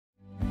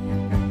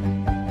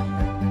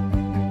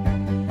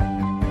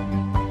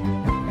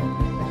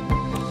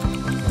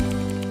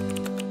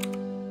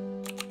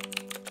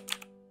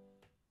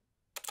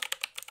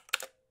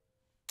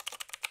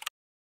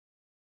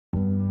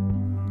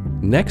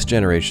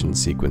Next-generation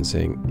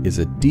sequencing is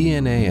a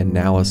DNA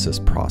analysis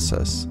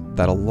process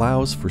that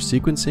allows for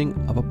sequencing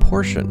of a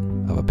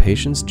portion of a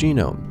patient's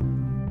genome.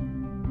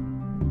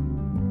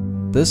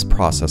 This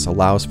process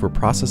allows for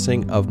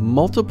processing of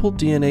multiple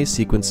DNA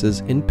sequences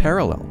in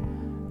parallel.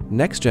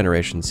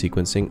 Next-generation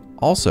sequencing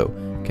also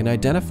can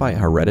identify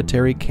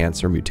hereditary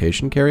cancer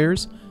mutation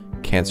carriers,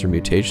 cancer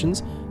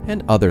mutations,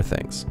 and other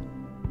things.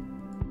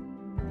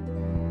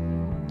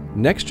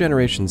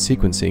 Next-generation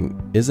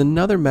sequencing is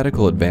another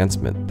medical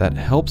advancement that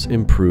helps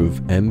improve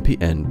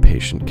MPN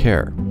patient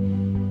care.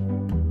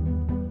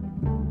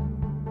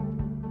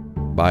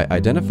 By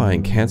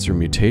identifying cancer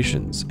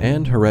mutations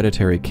and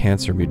hereditary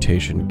cancer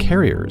mutation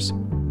carriers,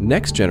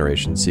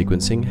 next-generation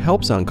sequencing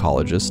helps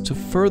oncologists to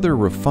further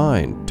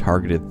refine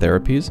targeted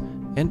therapies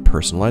and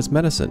personalized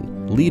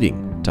medicine,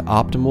 leading to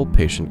optimal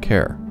patient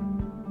care.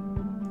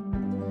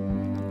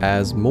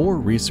 As more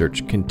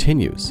research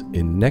continues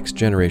in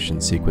next-generation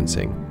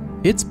sequencing,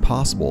 it's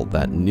possible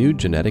that new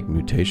genetic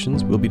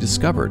mutations will be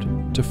discovered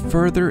to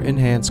further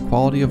enhance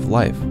quality of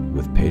life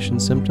with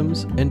patient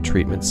symptoms and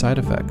treatment side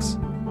effects.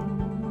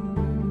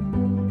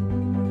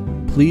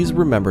 Please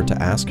remember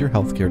to ask your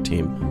healthcare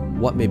team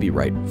what may be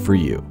right for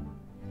you.